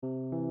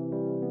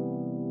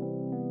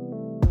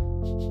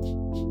Hey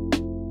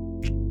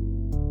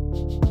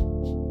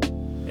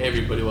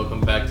everybody,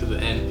 welcome back to the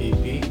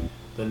NPP,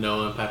 the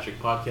Noah and Patrick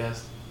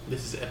podcast.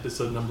 This is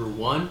episode number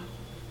 1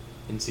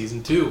 in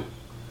season 2.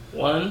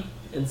 1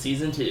 in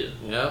season 2.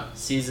 Yeah.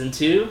 Season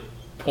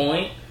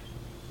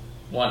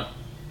 2.1.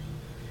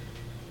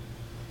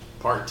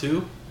 Part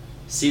 2.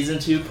 Season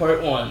 2,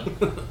 part 1.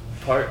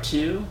 Part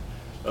 2,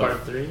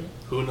 part 3.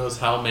 Who knows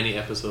how many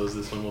episodes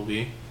this one will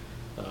be.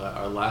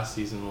 Our last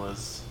season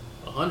was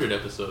 100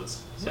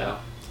 episodes. So Yeah.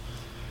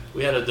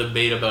 we had a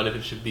debate about if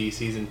it should be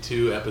season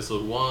 2,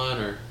 episode 1,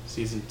 or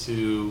season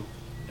 2,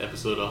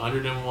 episode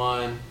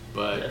 101.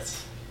 But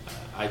Yes.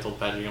 I told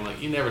Patrick, I'm like,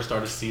 you never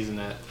start a season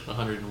at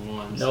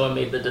 101. No one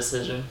made the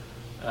decision.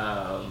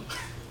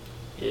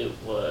 It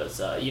was,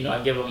 I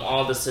gave him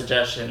all the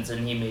suggestions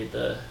and he made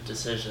the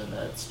decision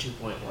that it's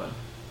 2.1.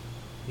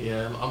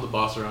 Yeah, I'm the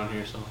boss around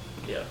here, so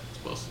Yeah. it's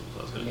supposed to.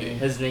 That's I gonna mean, be.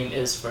 his name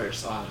is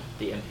first on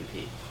the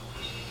NPP.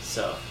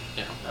 So,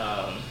 Yeah.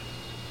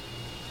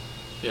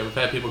 yeah, We've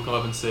had people come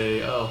up and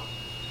say, "Oh,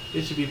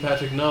 it should be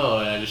Patrick No,"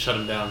 and I just shut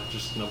him down.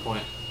 Just no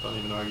point. Don't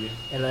even argue.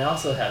 And I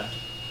also have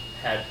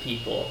had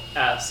people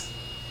ask,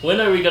 when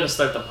are we going to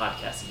start the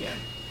podcast again?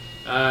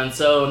 And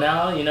so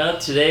now,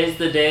 today's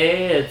the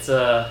day. It's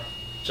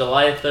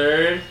July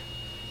 3rd,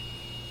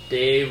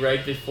 day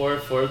right before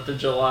 4th of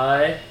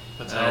July.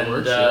 That's how it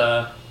works.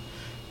 Yeah.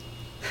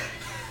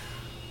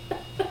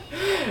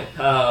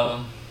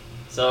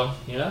 So,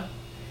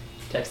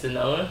 texted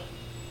Noah.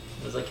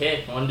 I was like,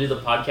 hey, I want to do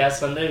the podcast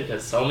Sunday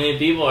because so many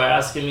people are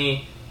asking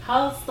me,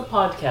 how's the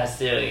podcast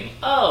doing?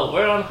 Oh,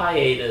 we're on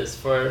hiatus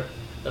for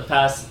the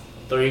past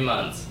 3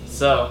 months.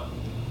 So,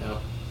 Yep.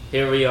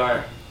 here we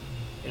are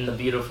in the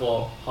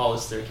beautiful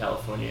Hollister,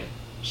 California.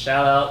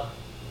 Shout out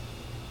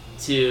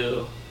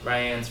to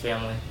Ryan's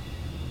family.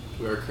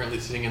 We are currently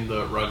sitting in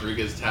the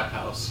Rodriguez Tap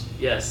House.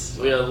 Yes,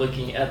 we are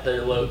looking at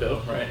their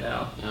logo right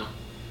now. Yeah.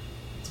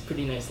 It's a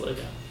pretty nice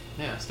logo.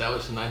 Yeah,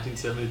 established in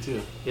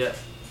 1972. Yeah.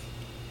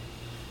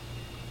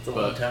 It's a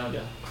long time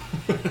ago.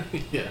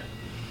 Yeah.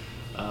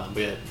 But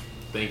yeah,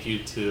 thank you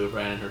to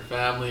Ryan and her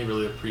family.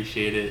 Really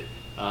appreciate it.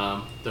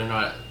 They're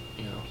not,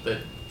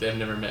 they've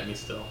never met me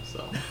still,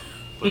 so.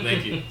 But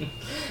thank you.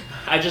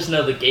 I just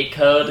know the gate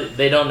code.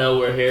 They don't know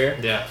we're here.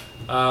 Yeah.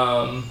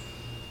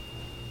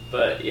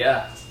 But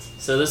yeah.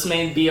 So this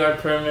may be our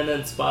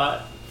permanent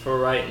spot for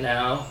right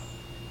now.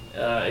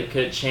 It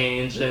could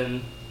change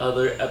in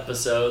other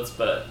episodes,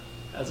 but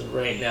as of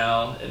right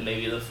now, and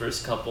maybe the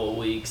first couple of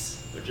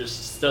weeks, we're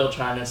just still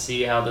trying to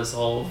see how this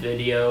whole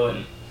video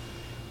and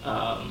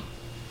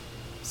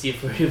see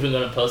if we're even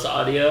going to post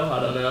audio. I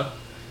don't know.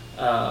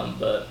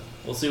 But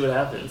we'll see what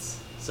happens.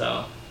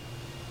 So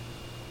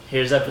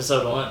here's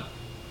episode 1.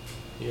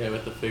 Yeah, we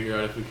have to figure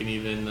out if we can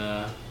even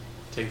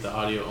take the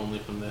audio only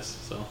from this,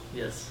 so.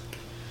 Yes.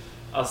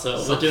 Also,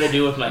 what do I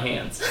do with my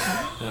hands?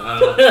 I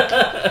don't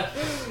know.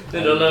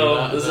 I don't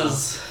know. This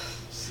is...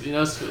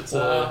 It's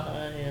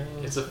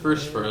a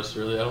first for us,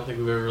 really. I don't think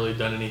we've ever really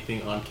done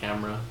anything on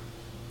camera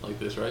like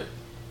this, right?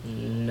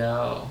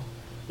 No.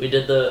 We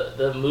did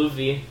the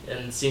movie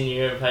in senior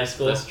year of high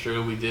school. That's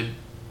true. We did.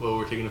 Well,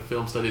 we're taking a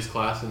film studies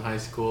class in high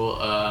school.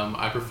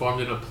 I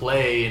performed in a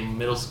play in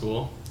middle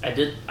school.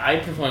 I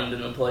performed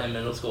in a play in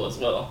middle school as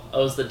well. I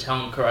was the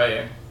town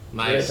crier.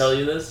 Nice. Did I tell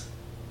you this?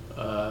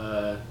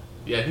 Yeah,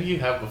 I think you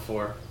have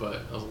before,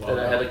 but that was a while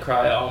That I had to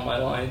cry all my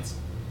lines.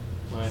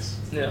 Nice.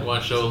 Yeah. You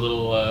want to show a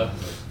little...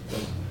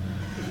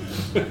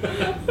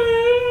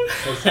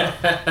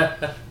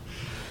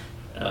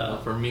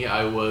 for me,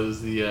 I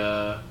was the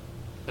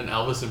an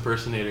Elvis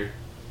impersonator.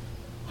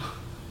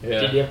 Yeah.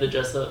 Did you have to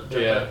dress up?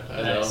 Yeah,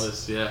 Nice. as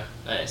Elvis, yeah.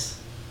 Nice.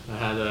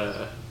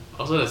 I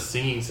also had a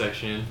singing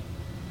section,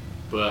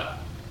 but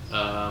You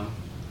had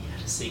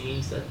a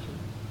singing section?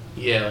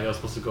 yeah, like I was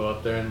supposed to go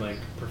up there and like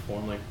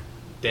perform like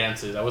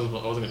dances. I wasn't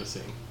gonna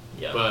sing.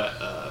 Yeah.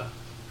 But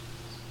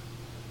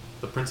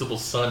the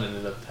principal's son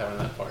ended up having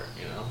that part,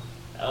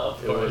 Oh,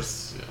 of It course.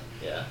 was,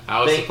 Yeah.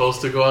 I was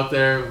supposed to go out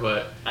there,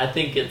 but I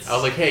think it's... I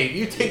was like, hey,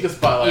 you take the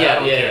spotlight. Yeah, I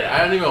don't care. yeah.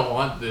 I don't even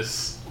want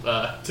this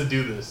to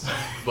do this.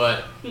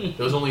 But there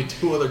was only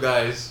 2 other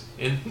guys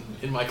in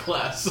my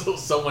class, so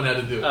someone had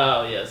to do it.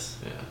 Oh, yes.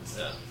 Yeah.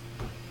 Yeah.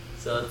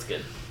 So that's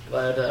good.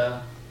 Glad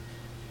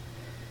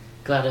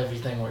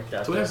everything worked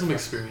out. So we there. have some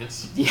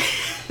experience. Yeah.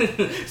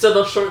 So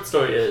the short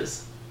story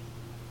is,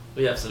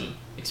 we have some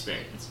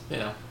experience.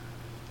 Yeah.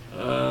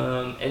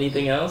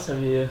 Anything else?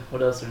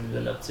 What else have you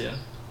been up to?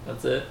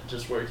 That's it?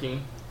 Just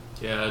working?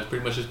 Yeah, it's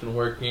pretty much just been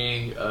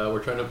working. We were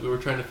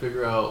trying to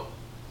figure out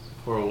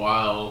for a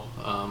while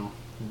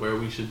where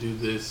we should do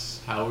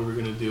this, how we were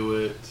gonna do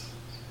it,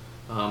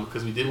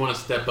 because we did want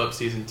to step up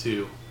season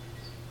 2.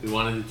 We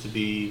wanted it to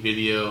be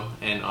video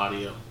and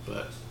audio,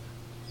 but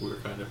we were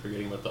kind of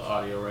forgetting about the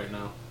audio right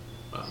now.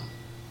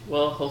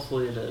 Well,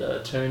 hopefully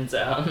it turns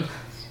out.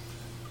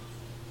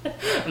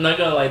 I'm not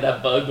gonna lie,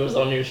 that bug was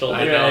on your shoulder,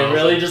 I know, and I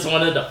really just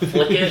wanted to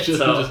flick You it, should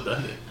so have just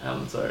done it.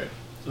 I'm sorry.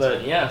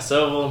 But yeah,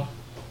 so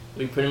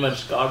we pretty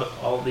much got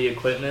all the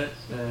equipment,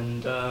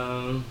 and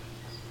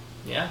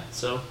yeah,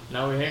 so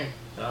now we're here.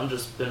 And I'm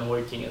just been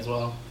working as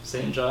well.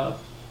 Same job.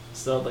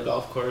 Still at the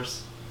golf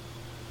course.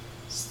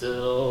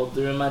 Still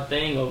doing my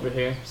thing over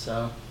here,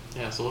 so.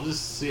 Yeah, so we'll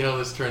just see how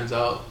this turns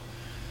out.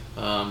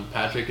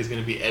 Patrick is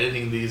going to be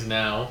editing these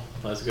now.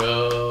 Let's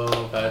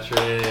go,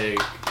 Patrick.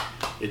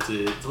 It's a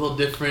little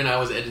different. I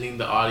was editing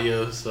the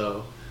audio,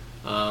 so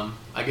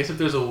I guess if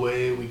there's a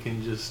way we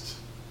can just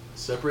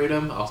separate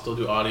them, I'll still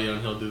do audio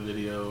and he'll do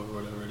video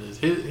or whatever it is.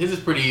 His is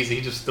pretty easy.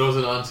 He just throws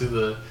it onto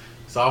the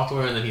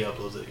software and then he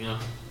uploads it, you know?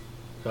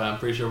 So I'm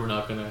pretty sure we're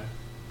not going to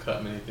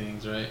cut many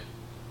things, right?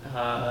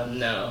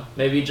 No.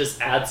 Maybe just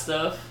add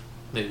stuff.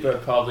 Maybe.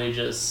 But probably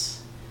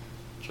just...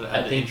 Try to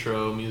add the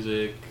intro,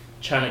 music.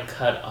 Trying to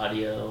cut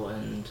audio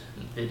and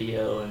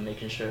video and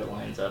making sure it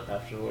lines up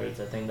afterwards.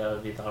 I think that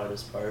would be the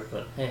hardest part,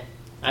 but hey,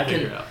 I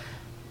can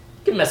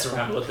mess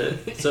around with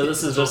it. So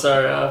this is just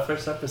our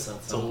first episode.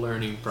 It's a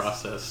learning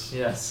process.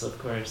 Yes, of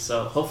course.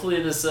 So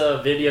hopefully this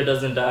video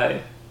doesn't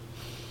die.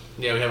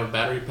 Yeah, we have a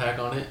battery pack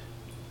on it.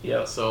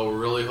 Yeah. So we're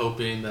really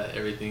hoping that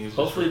everything is.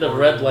 Hopefully the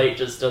red light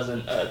just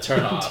doesn't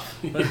turn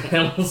off,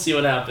 and we'll see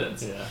what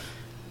happens. Yeah.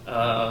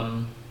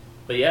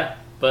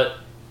 But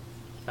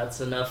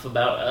that's enough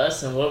about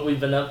us and what we've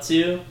been up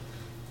to.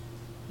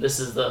 This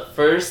is the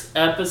first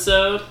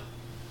episode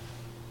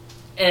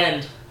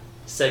and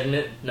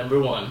segment number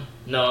 1.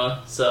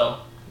 Noah, so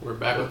we're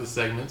back with the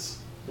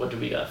segments. What do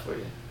we got for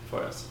you?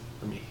 For us?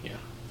 For me, yeah.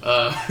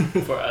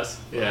 For us.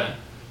 Yeah.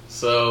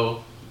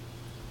 So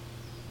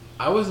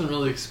I wasn't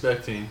really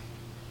expecting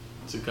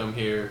to come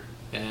here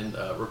and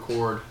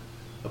record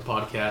a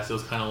podcast. It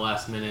was kind of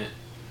last minute.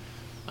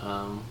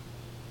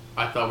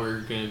 I thought we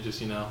were going to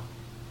just,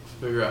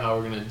 figure out how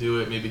we're going to do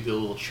it, maybe do a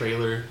little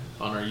trailer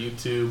on our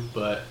YouTube,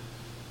 but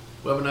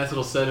we have a nice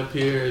little setup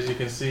here, as you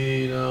can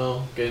see,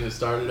 getting it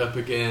started up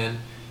again,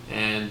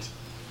 and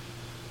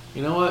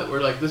you know what,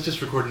 we're like, let's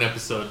just record an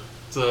episode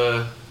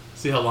to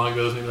see how long it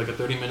goes, maybe like a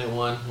 30-minute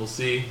one, we'll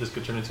see, this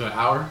could turn into an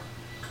hour,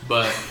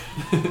 but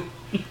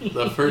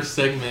the first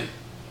segment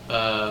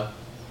for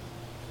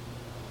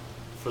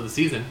the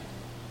season,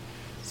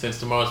 since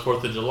tomorrow's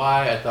 4th of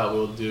July, I thought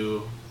we'll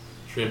do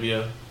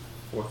trivia,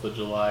 4th of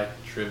July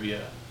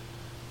trivia.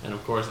 And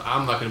of course,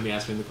 I'm not going to be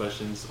answering the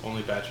questions,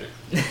 only Patrick.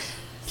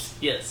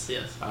 Yes.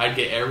 I'd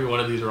get every one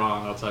of these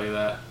wrong, I'll tell you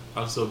that.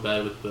 I'm so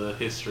bad with the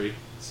history,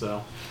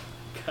 so.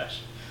 Gosh.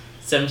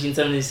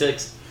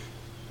 1776.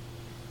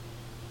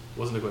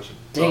 Wasn't a question.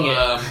 Dang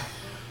it.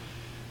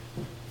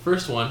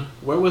 First one,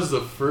 where was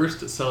the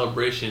first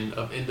celebration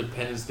of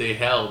Independence Day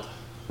held?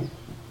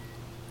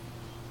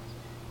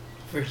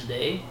 First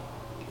day?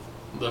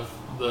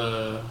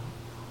 The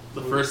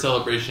first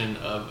celebration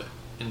of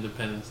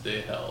Independence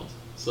Day held.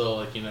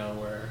 So,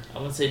 where...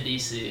 I'm gonna say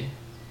DC.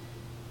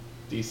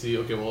 DC,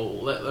 okay,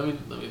 well,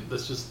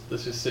 let's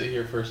just sit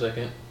here for a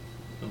second,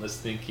 and let's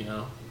think,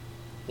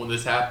 when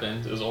this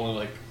happened, it was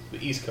only, the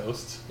East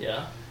Coast.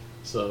 Yeah.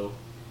 So,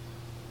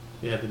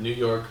 you had the New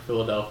York,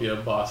 Philadelphia,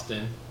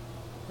 Boston,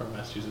 or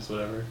Massachusetts,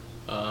 whatever.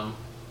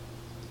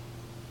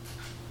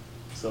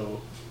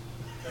 So,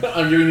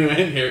 I'm giving you a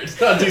hint here,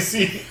 it's not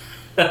DC.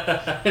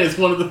 And it's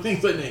one of the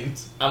things I named.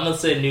 I'm gonna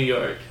say New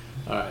York.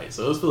 Alright,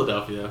 so it was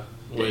Philadelphia.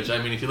 Which,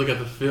 if you look at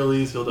the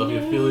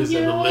Philadelphia Phillies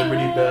and the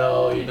Liberty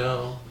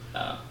Bell,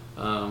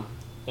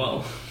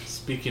 Well,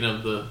 speaking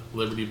of the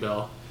Liberty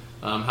Bell,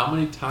 how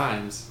many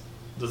times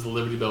does the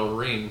Liberty Bell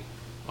ring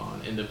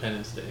on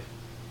Independence Day?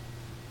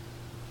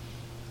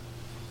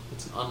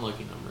 It's an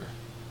unlucky number.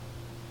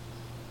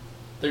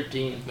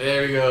 13.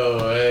 There you go.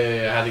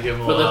 Hey, I had to give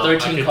them For the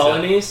 13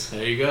 colonies?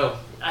 There you go.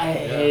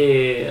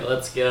 Hey,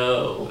 let's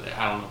go.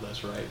 I don't know if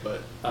that's right,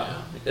 but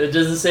yeah. It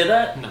doesn't say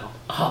that? No.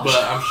 Oh.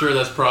 But I'm sure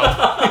that's probably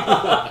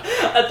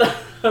I thought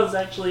that was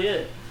actually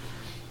it.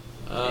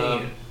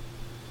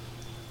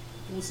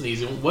 What's an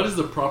easy one? What is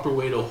the proper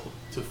way to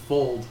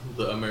fold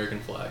the American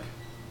flag?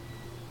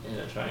 In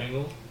a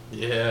triangle?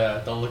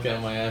 Yeah, don't look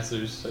at my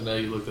answers. I know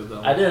you looked at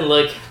them. I didn't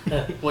look.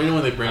 Well,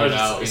 when they bring it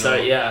out,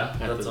 Sorry, yeah.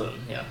 That's what,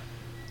 yeah.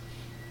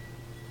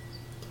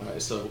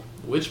 Alright, so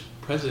which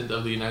president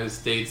of the United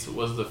States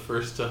was the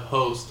first to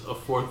host a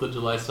 4th of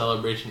July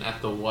celebration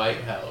at the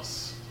White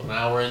House? So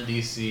now we're in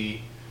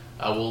D.C.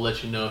 I will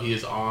let you know he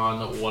is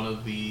on one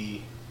of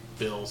the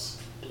bills.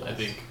 I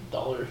think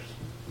dollars.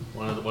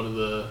 One of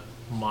the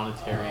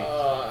monetary.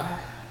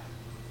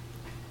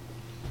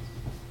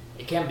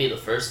 It can't be the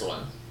first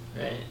one,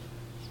 right?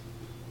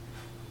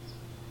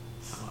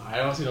 I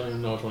honestly don't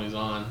even know which one he's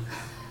on.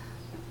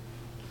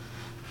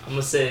 I'm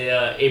gonna say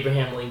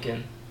Abraham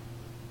Lincoln.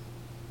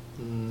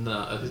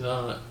 No, he's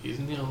not.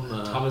 Isn't he on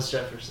the... Thomas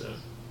Jefferson.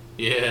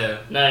 Yeah.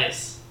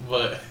 Nice.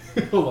 But,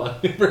 hold on.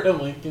 Abraham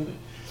Lincoln,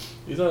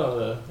 he's not on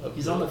the...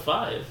 He's on the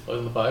 5. Oh, he's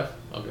on the 5?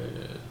 Okay,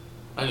 yeah.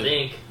 I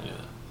think. Yeah.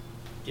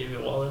 Do you have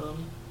your wallet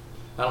on?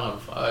 I don't have a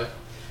 5.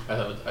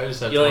 I just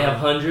have... You only have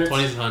hundreds?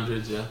 20s and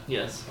hundreds, yeah.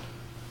 Yes.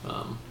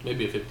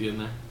 Maybe a 50 in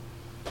there.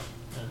 I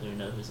don't even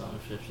know who's on a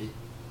 50.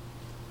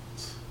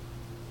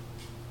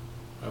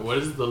 Alright, what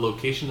is the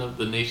location of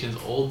the nation's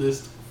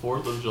oldest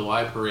 4th of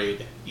July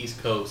parade?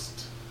 East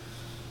Coast.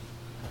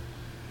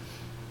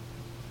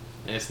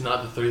 and it's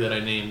not the 3 that I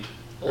named.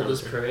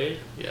 Oldest earlier. parade?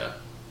 Yeah.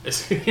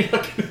 You're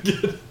not gonna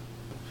get it.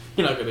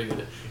 You're not gonna get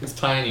it. It's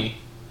tiny.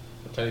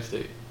 A tiny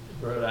state.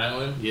 Rhode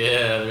Island?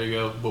 Yeah, there you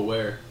go. But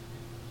where?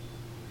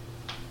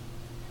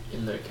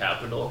 In their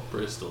capital.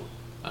 Bristol.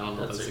 I don't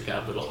know if that's the their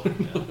capital.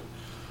 Yeah.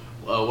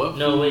 What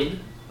No, food? wait.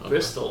 Okay.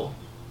 Bristol.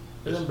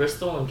 Isn't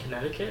Bristol in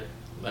Connecticut?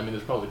 I mean,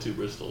 there's probably 2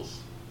 Bristols.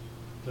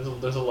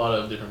 There's a lot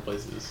of different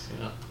places,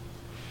 you know.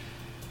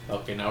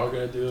 Okay, now we're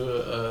gonna do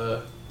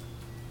a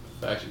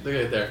fact sheet. Look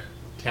at it there.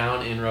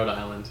 Town in Rhode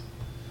Island.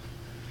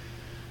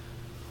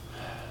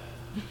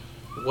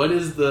 What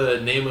is the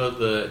name of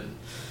the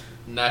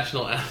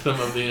national anthem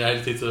of the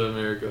United States of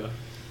America?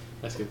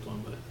 I skipped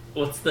one, but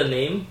What's the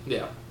name?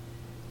 yeah,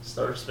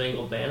 Star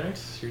Spangled Banner?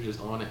 you're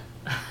just on it.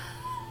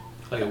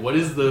 Okay,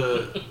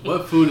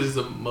 what food is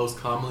the most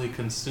commonly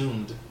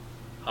consumed?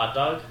 Hot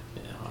dog?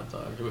 Yeah, hot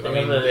dog. They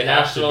have a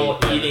national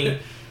eating.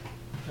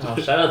 Oh,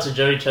 shout out to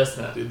Joey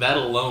Chestnut. Dude, that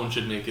alone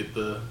should make it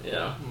the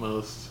Yeah.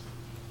 most.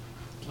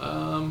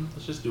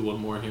 Let's just do one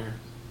more here,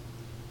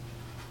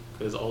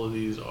 because all of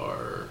these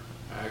are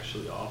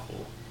actually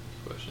awful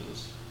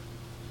questions.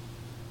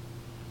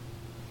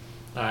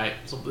 All right,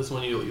 so this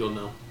one you'll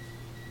know.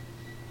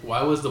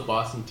 Why was the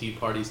Boston Tea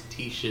Party's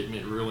tea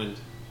shipment ruined?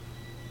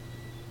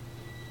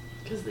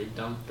 Because they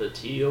dumped the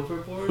tea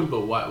overboard?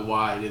 But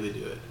why did they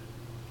do it?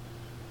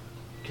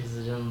 Because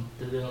they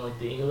didn't like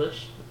the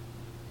English?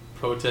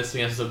 Protest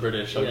against the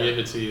British. I'll Yeah. give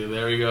it to you.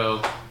 There we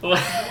go.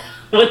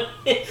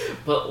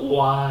 But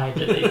why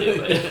did they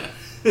do it?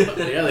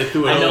 Yeah, they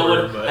threw it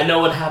over. But I know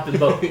what happened,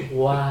 but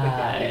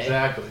why?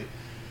 exactly.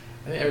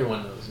 I think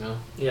everyone knows, you know.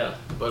 Yeah.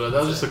 But that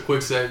was just a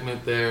quick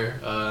segment there.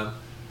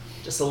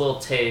 Just a little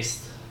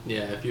taste.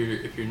 Yeah, if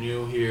you're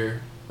new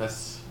here,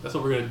 that's what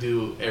we're gonna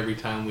do every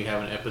time we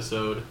have an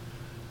episode.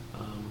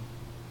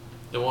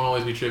 It won't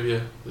always be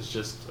trivia. It's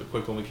just a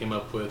quick one we came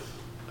up with.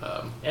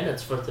 And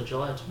it's 4th of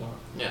July tomorrow.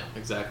 Yeah,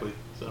 exactly.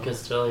 So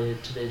Because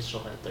today's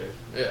July 3rd.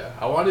 yeah,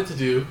 I wanted to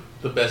do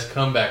the best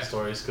comeback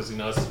stories because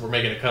we're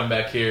making a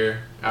comeback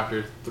here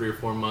after 3 or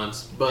 4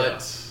 months.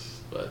 But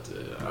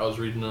I was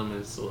reading them and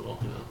it's a little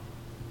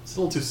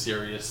too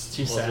serious.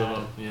 Too most sad. of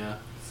them. Yeah.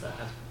 Sad.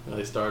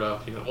 They start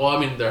off, well, I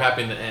mean, they're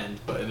happy in the end,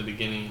 but in the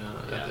beginning,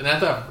 Yeah. and I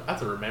have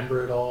to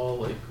remember it all.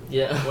 Like,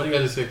 Yeah. what do you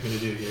guys expect me to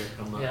do here?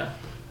 I'm not. Yeah.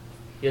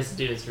 He has to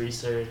do his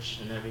research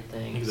and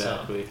everything.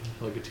 Exactly.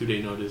 Like a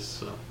 2-day notice.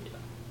 So.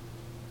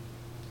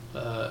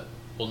 Yeah.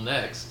 Well,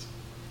 next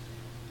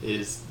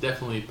is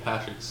definitely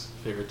Patrick's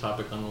favorite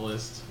topic on the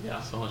list.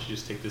 Yeah. So why don't you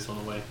just take this one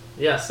away?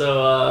 Yeah,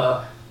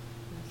 so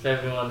if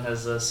everyone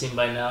has seen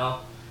by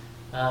now,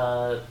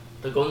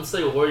 the Golden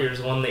State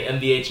Warriors won the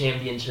NBA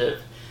championship.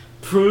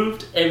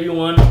 Proved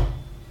everyone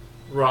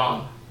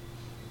wrong.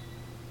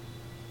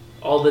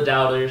 All the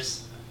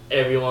doubters,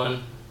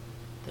 everyone,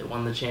 they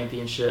won the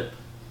championship.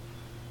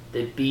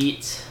 They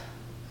beat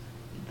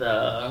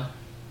the...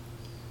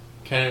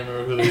 Can't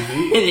remember who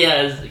they beat.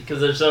 yeah, because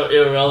they're so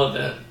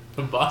irrelevant.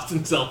 The Boston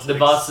Celtics. The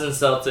Boston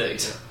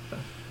Celtics.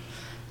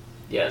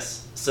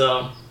 Yes.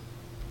 So,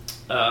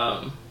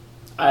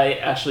 I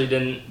actually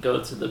didn't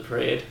go to the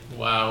parade.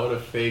 Wow, what a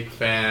fake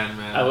fan,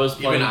 man. I was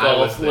playing Even golf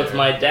I was with there.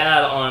 my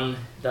dad on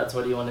That's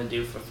What Do You Want to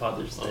Do for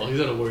Father's Day. Oh, he's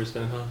not a Warriors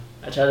fan, huh?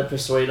 I tried to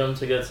persuade him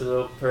to go to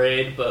the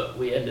parade, but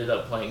we ended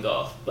up playing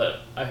golf.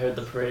 But I heard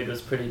the parade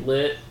was pretty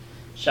lit.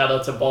 Shout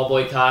out to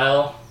Ballboy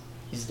Kyle.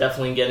 He's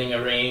definitely getting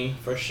a ring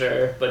for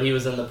sure, but he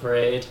was in the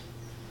parade.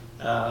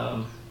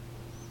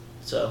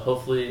 So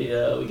hopefully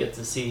we get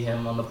to see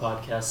him on the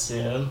podcast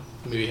soon.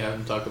 Maybe have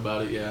him talk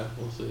about it, yeah.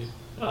 We'll see.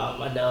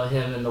 I know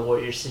him and the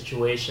Warriors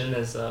situation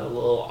is a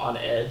little on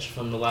edge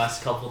from the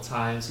last couple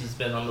times he's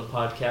been on the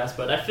podcast,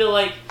 but I feel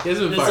like He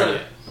hasn't been fired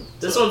yet.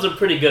 this one's a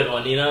pretty good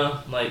one, you know?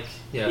 Like,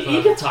 Yeah, it's you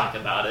not- can talk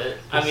about it.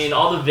 I mean,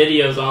 all the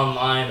videos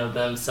online of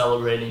them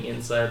celebrating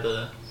inside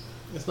the...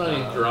 It's not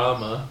any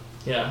drama.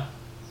 Yeah,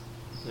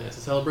 Yeah, it's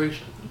a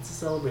celebration. it's a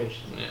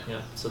celebration.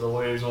 Yeah. So the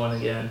Warriors won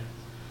again.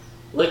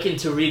 Looking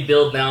to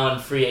rebuild now in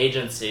free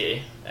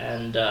agency,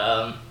 and,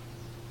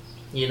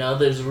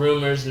 there's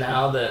rumors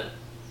now that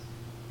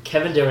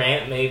Kevin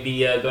Durant may be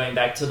going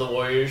back to the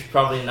Warriors.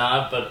 Probably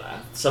not, but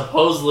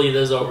supposedly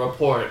there's a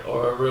report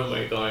or a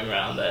rumor going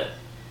around that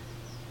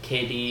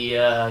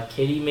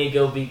KD may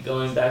be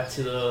going back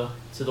to the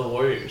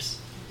Warriors.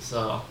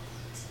 So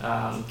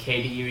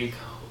Kevin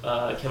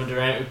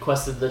Durant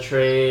requested the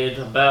trade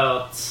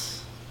about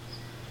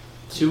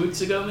 2 weeks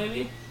ago,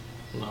 maybe.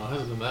 No, it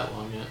hasn't been that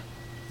long yet.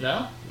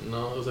 No,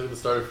 No, it was like the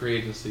start of free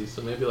agency,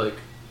 so maybe like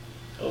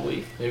a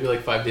week.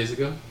 5 days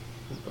ago.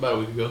 About a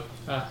week ago.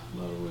 Ah.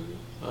 About a week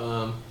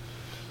ago.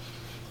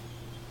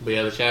 But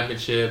yeah, the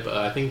championship,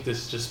 I think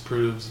this just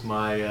proves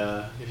my,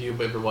 if you've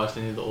ever watched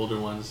any of the older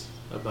ones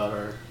about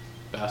our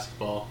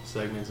basketball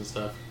segments and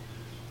stuff,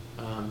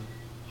 I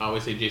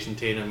always say Jason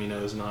Tatum,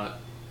 is not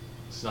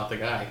the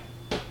guy.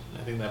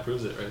 I think that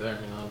proves it right there,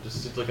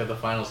 just look at the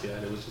finals he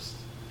had, it was just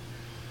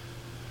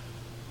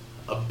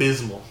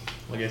abysmal,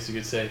 I guess you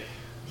could say.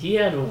 He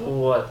had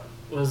what?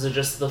 Was it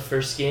just the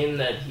first game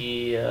that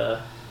he had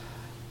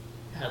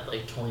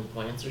like 20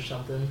 points or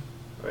something?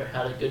 or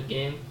had a good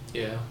game.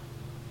 Yeah.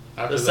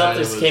 The After that,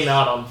 Celtics came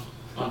out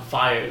on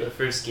fire the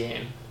first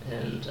game,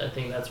 and I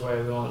think that's where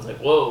everyone's like,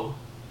 whoa.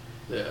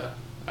 Yeah.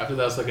 After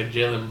that, it's like a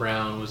Jaylen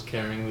Brown was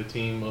carrying the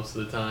team most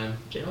of the time.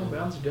 Jaylen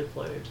Brown's a good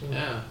player, too.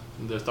 Yeah.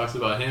 There's talks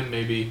about him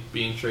maybe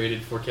being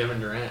traded for Kevin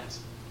Durant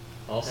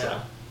also.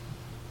 Yeah.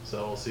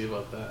 So we'll see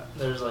about that.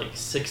 There's like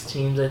 6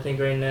 teams, I think,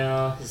 right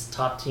now. His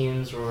top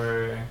teams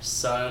were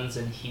Suns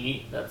and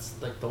Heat.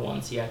 That's like the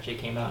ones he actually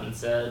came out and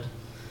said.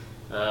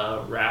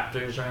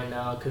 Raptors right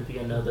now could be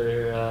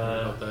another...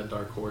 about that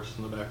dark horse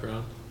in the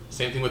background.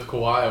 Same thing with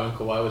Kawhi. When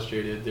Kawhi was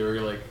traded, they were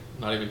like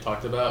not even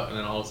talked about, and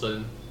then all of a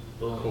sudden,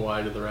 boom.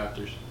 Kawhi to the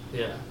Raptors.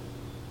 Yeah.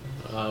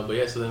 But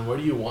yeah, so then where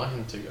do you want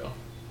him to go,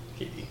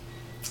 KD?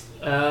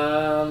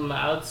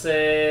 I would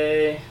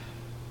say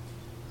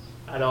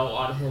I don't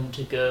want him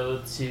to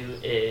go to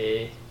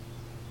a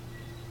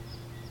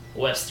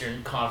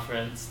Western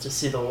Conference to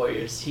see the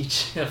Warriors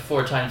each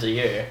 4 times a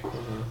year.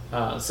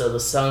 Mm-hmm. So the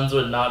Suns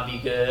would not be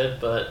good,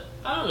 but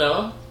I don't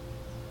know.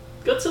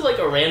 Go to like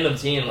a random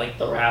team like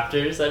the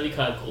Raptors. That'd be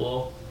kind of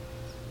cool.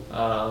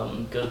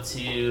 Go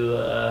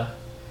to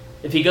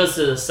if he goes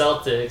to the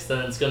Celtics,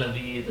 then it's gonna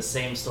be the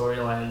same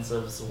storylines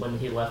as when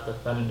he left the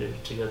Thunder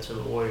to go to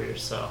the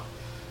Warriors. So.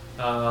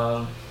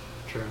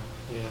 True.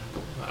 Yeah.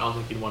 I don't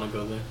think he'd want to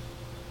go there.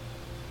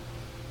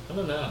 I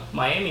don't know.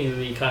 Miami would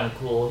be kind of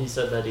cool. He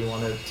said that he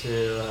wanted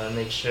to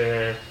make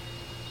sure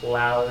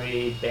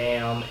Lowry,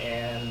 Bam,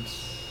 and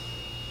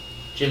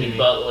Jimmy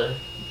Butler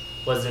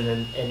wasn't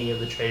in any of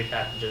the trade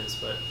packages.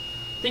 But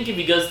I think if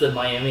he goes to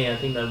Miami, I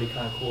think that would be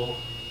kind of cool.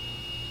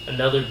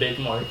 Another big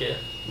market.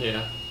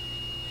 Yeah.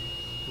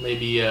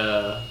 Maybe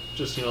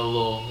just a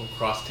little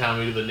cross town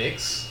maybe to the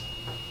Knicks.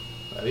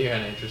 That'd be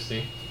kind of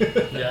interesting.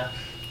 Yeah.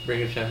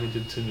 Bring a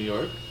championship to New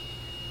York.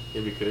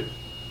 If we could.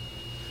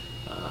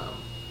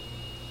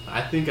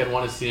 I think I'd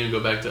want to see him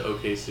go back to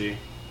OKC.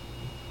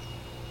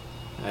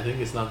 I think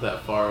it's not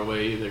that far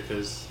away either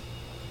because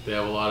they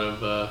have a lot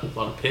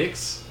of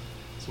picks,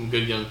 some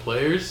good young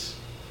players.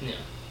 Yeah.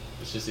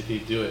 It's just if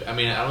he'd do it. I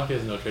mean, I don't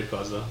think there's no trade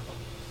clause though.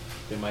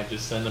 They might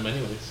just send him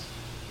anyways.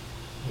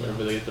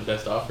 Wherever they get the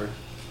best offer.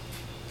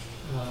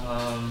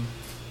 I'm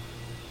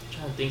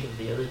trying to think of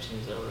the other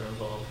teams that were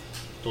involved.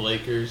 The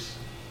Lakers,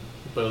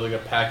 but like a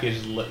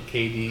packaged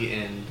KD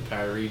and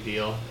Kyrie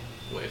deal,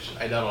 which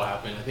I doubt will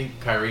happen. I think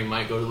Kyrie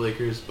might go to the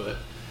Lakers, but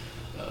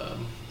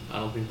I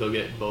don't think they'll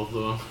get both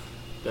of them.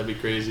 That'd be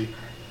crazy.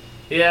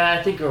 Yeah,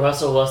 I think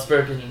Russell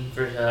Westbrook and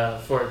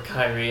for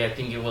Kyrie, I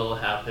think it will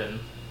happen.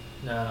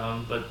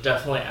 But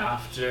definitely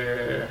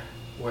after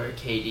where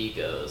KD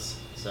goes.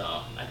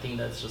 So I think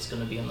that's just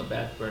going to be on the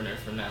back burner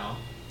for now.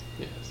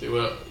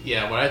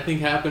 Yeah. What I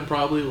think happened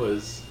probably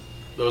was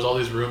there was all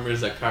these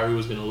rumors that Kyrie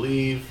was going to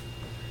leave,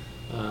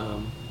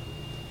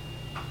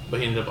 but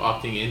he ended up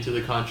opting into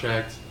the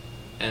contract,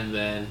 and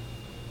then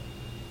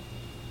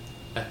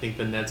I think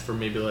the Nets were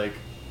maybe like,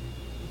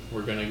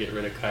 we're going to get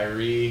rid of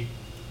Kyrie.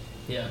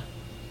 Yeah.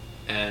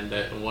 And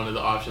that one of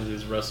the options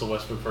is Russell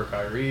Westbrook for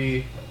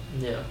Kyrie.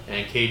 Yeah.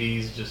 And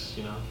KD's just,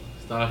 he's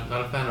not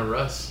a fan of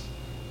Russ.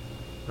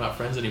 We're not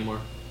friends anymore.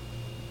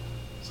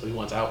 So he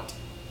wants out.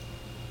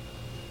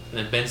 And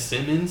then Ben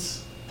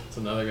Simmons, that's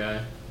another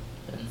guy.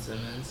 Ben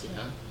Simmons,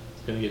 yeah.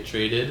 He's going to get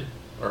traded,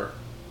 or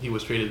he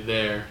was traded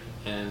there,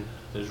 and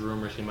there's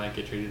rumors he might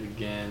get traded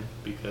again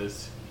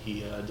because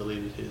he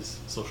deleted his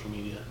social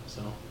media.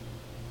 So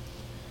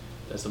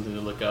that's something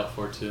to look out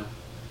for too.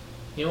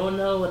 You want to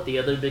know what the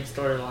other big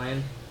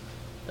storyline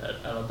that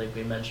I don't think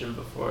we mentioned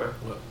before?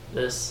 What?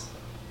 This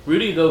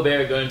Rudy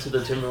Gobert going to the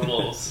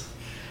Timberwolves.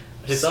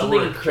 Historic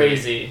Something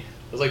crazy. Trade.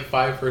 It was like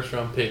 5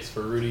 first-round picks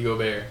for Rudy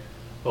Gobert.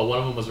 Well, one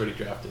of them was already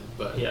drafted,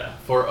 but yeah.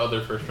 4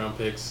 other first-round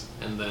picks,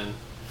 and then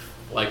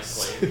like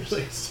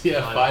players.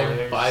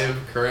 five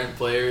current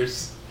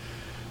players.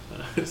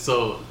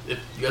 So if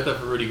you got that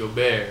for Rudy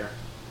Gobert,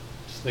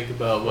 just think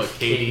about what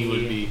KD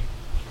would be.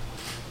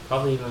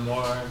 Probably even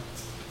more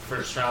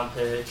first-round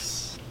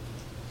picks.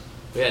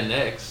 Yeah,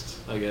 next,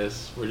 I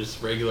guess, we're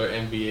just regular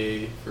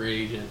NBA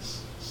free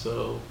agents.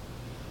 So,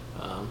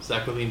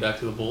 Zach LaVine back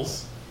to the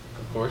Bulls,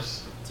 of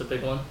course. It's a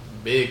big one.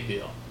 Big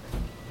deal.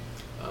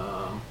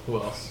 Who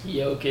else?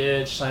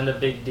 Jokic signed a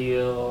big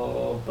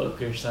deal.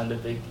 Booker signed a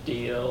big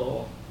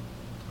deal.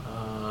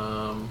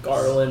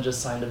 Garland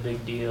just signed a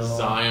big deal.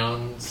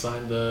 Zion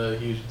signed a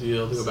huge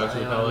deal to go back to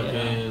the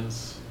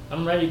Pelicans. Yeah.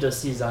 I'm ready to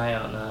see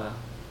Zion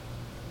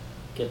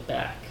get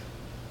back.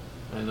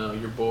 I know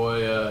your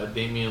boy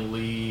Damian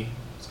Lee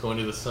is going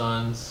to the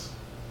Suns.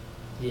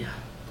 Yeah.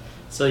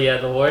 So yeah,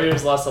 the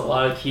Warriors lost a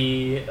lot of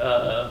key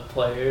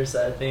players.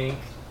 I think,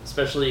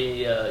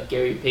 especially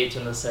Gary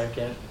Payton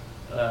II.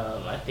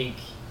 I think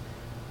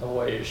the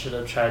Warriors should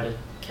have tried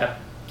to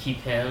keep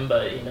him,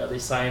 but they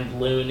signed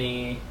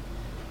Looney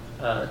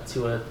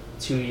to a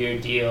 2-year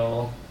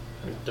deal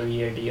or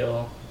 3-year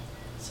deal.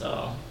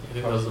 So I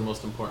think that was the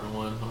most important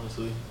one,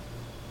 honestly.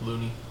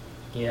 Looney.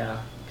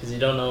 Yeah, because you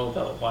don't know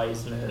about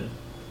Wiseman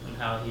and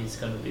how he's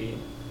going to be.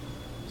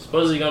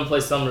 Supposedly going to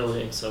play Summer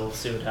League, so we'll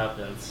see what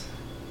happens.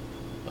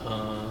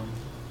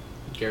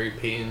 Gary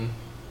Payton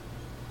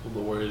the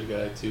Warriors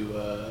guy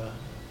to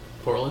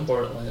Portland.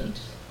 Portland.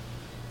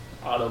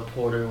 Otto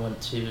Porter went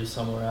to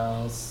somewhere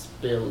else.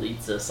 Bill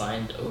Litza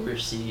signed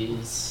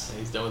overseas. Yeah,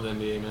 he's done with the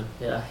NBA, man.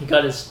 Yeah, he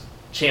got his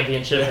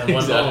championship and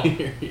won He's out home.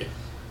 here, yeah.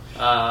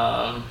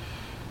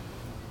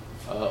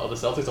 The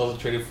Celtics also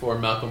traded for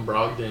Malcolm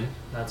Brogdon.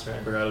 That's right.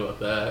 I forgot about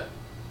that.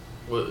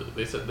 Well,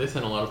 they said they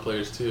sent a lot of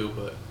players too,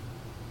 but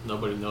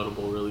nobody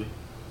notable really.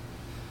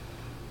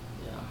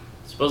 Yeah,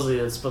 supposedly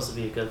it's supposed to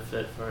be a good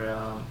fit for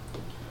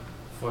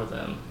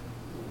them.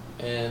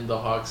 And the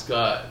Hawks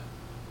got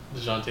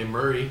DeJounte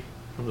Murray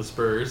from the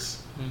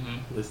Spurs.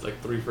 Mm-hmm. There's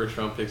like 3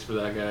 first-round picks for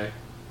that guy.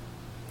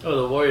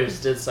 Oh, the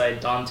Warriors did sign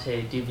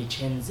Dante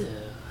DiVincenzo.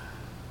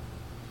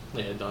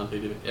 Yeah, Dante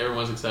did.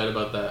 Everyone's excited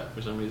about that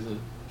for some reason.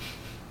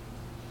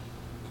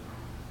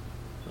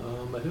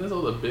 I think that's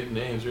all the big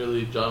names,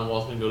 really. John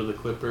Wall's going to go to the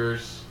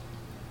Clippers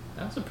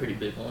That's a pretty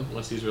big one.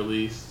 once he's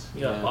released.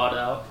 He got bought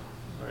out,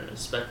 or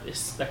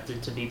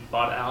expected to be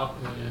bought out,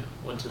 and Yeah.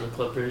 went to the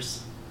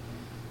Clippers.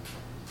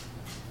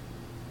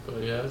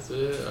 But yeah, that's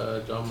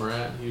it. John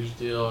Morant, huge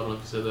deal. I don't know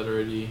if you said that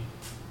already.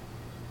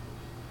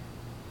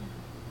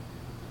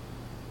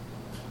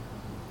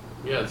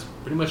 Yeah, it's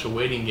pretty much a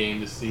waiting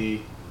game to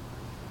see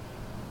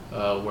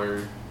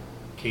where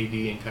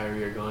KD and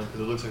Kyrie are going, because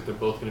it looks like they're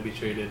both going to be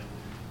traded,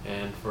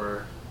 and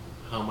for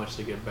how much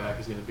they get back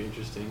is going to be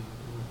interesting.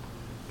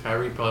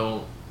 Kyrie probably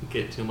won't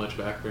get too much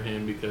back for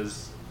him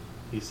because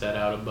he sat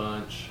out a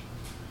bunch.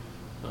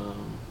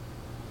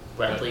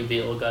 Bradley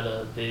Beal got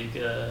a big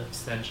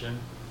extension.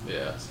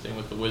 Yeah, staying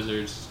with the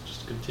Wizards,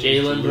 just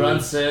continue. Jalen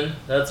Brunson,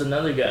 that's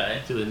another guy.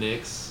 To the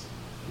Knicks.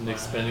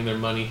 Knicks Wow. spending their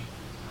money.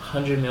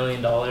 $100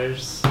 million,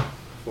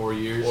 4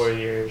 years. 4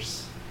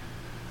 years.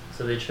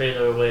 So they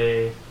traded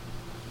away,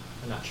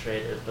 not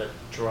traded, but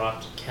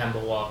dropped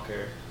Kemba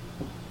Walker.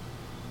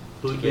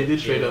 They get did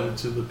trade Jalen. him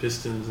to the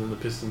Pistons, and the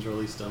Pistons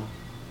released him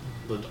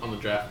on the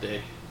draft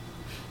day.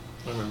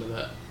 I remember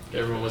that.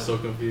 Everyone was so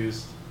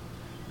confused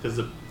because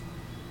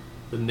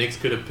the Knicks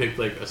could have picked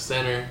like a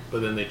center,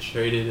 but then they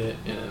traded it,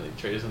 and then they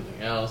traded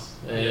something else,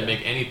 and they didn't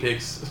make any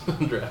picks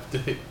on draft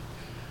day.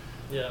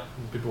 Yeah.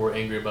 People were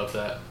angry about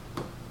that.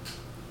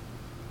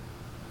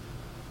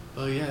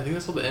 Oh yeah, I think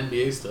that's all the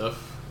NBA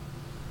stuff.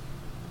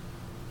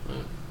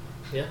 Right.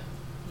 Yeah,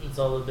 that's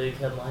all the big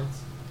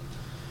headlines.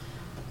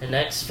 And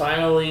next,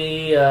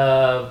 finally,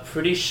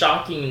 pretty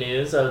shocking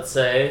news, I would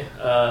say.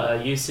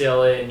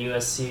 UCLA and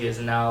USC is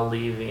now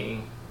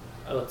leaving.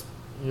 It's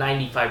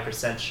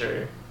 95%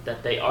 sure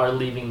that they are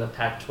leaving the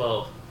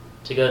Pac-12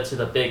 to go to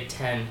the Big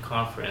Ten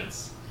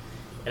Conference.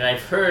 And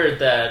I've heard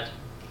that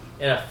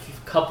in a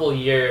couple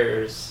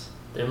years,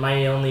 there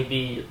might only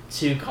be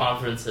 2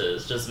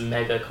 conferences, just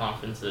mega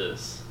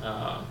conferences,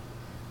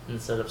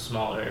 instead of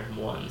smaller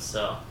ones.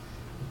 So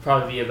it'll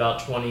probably be about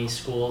 20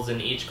 schools in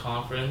each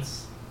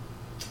conference.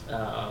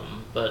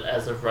 But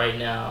as of right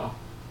now,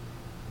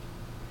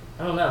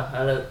 I don't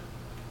know.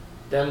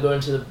 Them going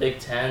to the Big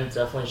Ten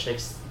definitely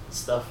shakes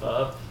stuff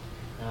up.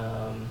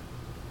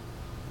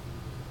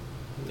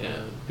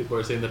 Yeah, people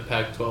are saying the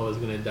Pac-12 is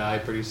going to die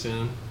pretty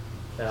soon.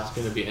 Yeah. It's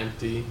going to be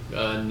empty.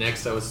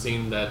 Next, I was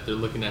seeing that they're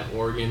looking at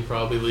Oregon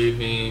probably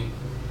leaving,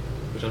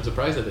 which I'm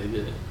surprised that they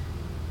didn't.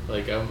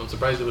 Like, I'm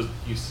surprised it was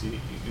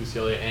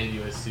UCLA and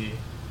USC.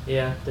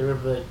 Yeah, they were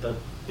the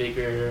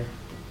bigger.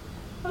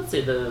 I'd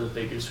say the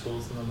bigger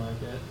schools in the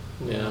market.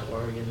 Yeah. Like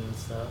Oregon and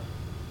stuff.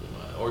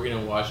 Oregon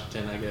and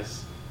Washington, I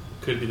guess,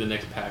 could be the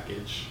next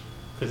package.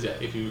 Because yeah,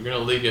 if you're going to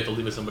leave, you have to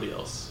leave with somebody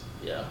else.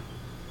 Yeah.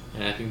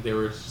 And I think they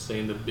were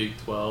saying the Big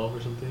 12 or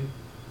something.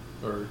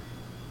 Or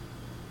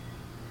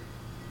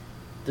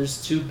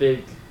There's 2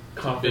 big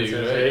conferences,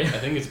 big, right? I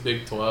think it's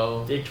Big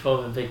 12. Big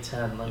 12 and Big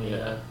 10. Let me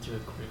Yeah. do a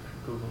quick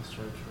Google search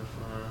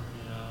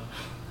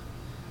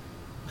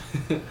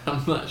for,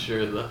 I'm not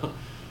sure though.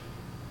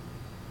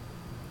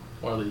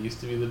 Or they used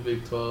to be the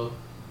Big 12.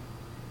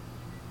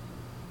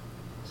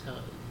 So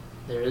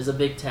there is a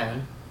Big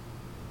 10.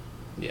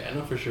 Yeah, I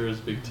know for sure it's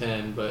Big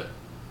 10, but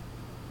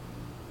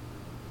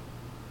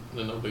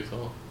there's no Big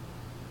 12.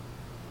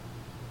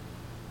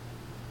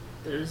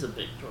 There is a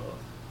Big 12.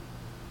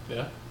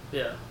 Yeah?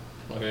 Yeah.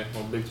 Okay,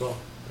 well, Big 12.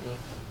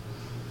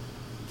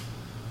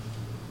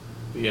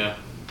 Yeah.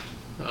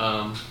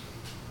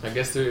 I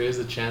guess there is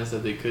a chance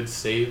that they could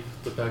save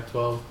the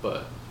Pac-12,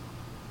 but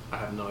I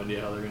have no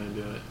idea how they're going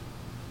to do it.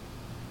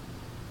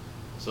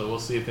 So we'll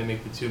see if they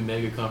make the 2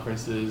 mega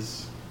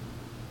conferences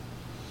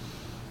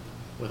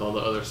with all the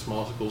other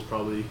small schools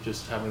probably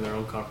just having their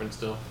own conference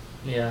still.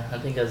 Yeah, I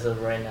think as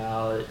of right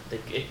now,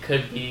 it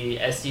could be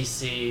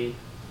SEC. It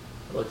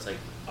looks like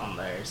on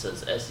there it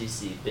says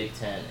SEC, Big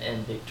 10,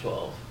 and Big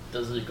 12.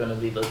 Those are going to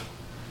be the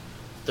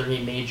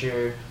 3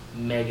 major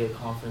mega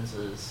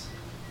conferences.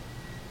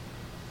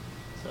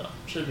 So,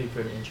 should be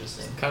pretty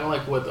interesting. Kind of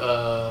like what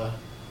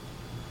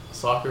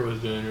soccer was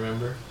doing,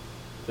 remember?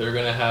 They were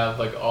going to have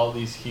like all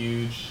these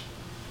huge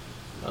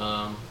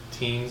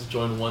teams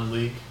join one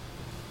league.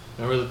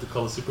 Remember what they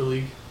call the Super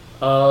League?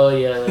 Oh,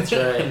 yeah, that's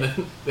right. And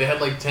then they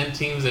had like 10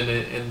 teams in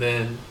it, and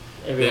then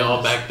Everyone they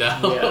all just- backed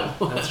out. Yeah,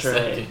 last that's right.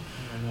 second.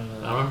 I remember I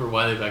that. don't remember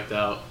why they backed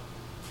out.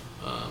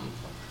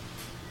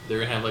 they're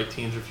gonna have like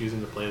teams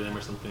refusing to play them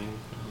or something.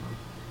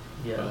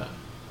 Yeah. But,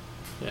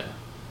 yeah,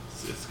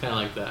 it's kind of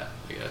like that,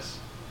 I guess.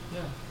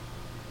 Yeah.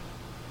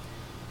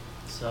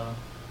 So.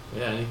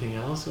 Yeah. Anything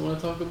else you want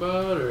to talk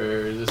about,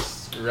 or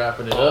just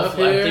wrapping it up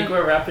here? I think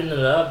we're wrapping it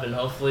up, and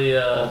hopefully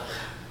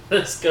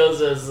this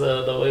goes as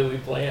the way we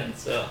planned.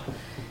 So.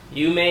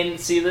 You may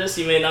see this,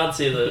 you may not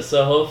see this.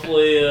 So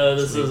hopefully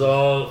this is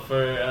all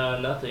for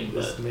nothing.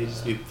 This may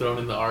just be thrown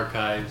in the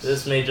archives.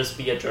 This may just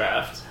be a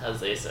draft, as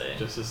they say.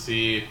 Just to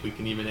see if we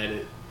can even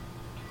edit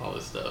all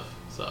this stuff.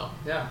 So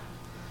yeah.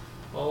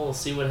 Well, we'll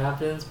see what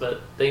happens.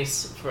 But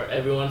thanks for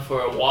everyone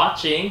for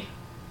watching.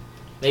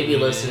 Maybe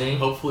listening.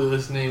 Hopefully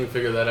listening. We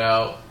figure that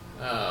out.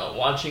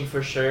 Watching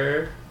for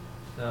sure.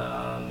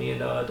 Me and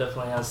Noah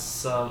definitely has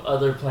some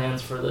other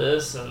plans for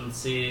this, and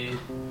see,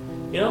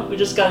 we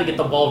just got to get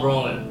the ball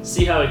rolling,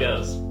 see how it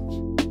goes.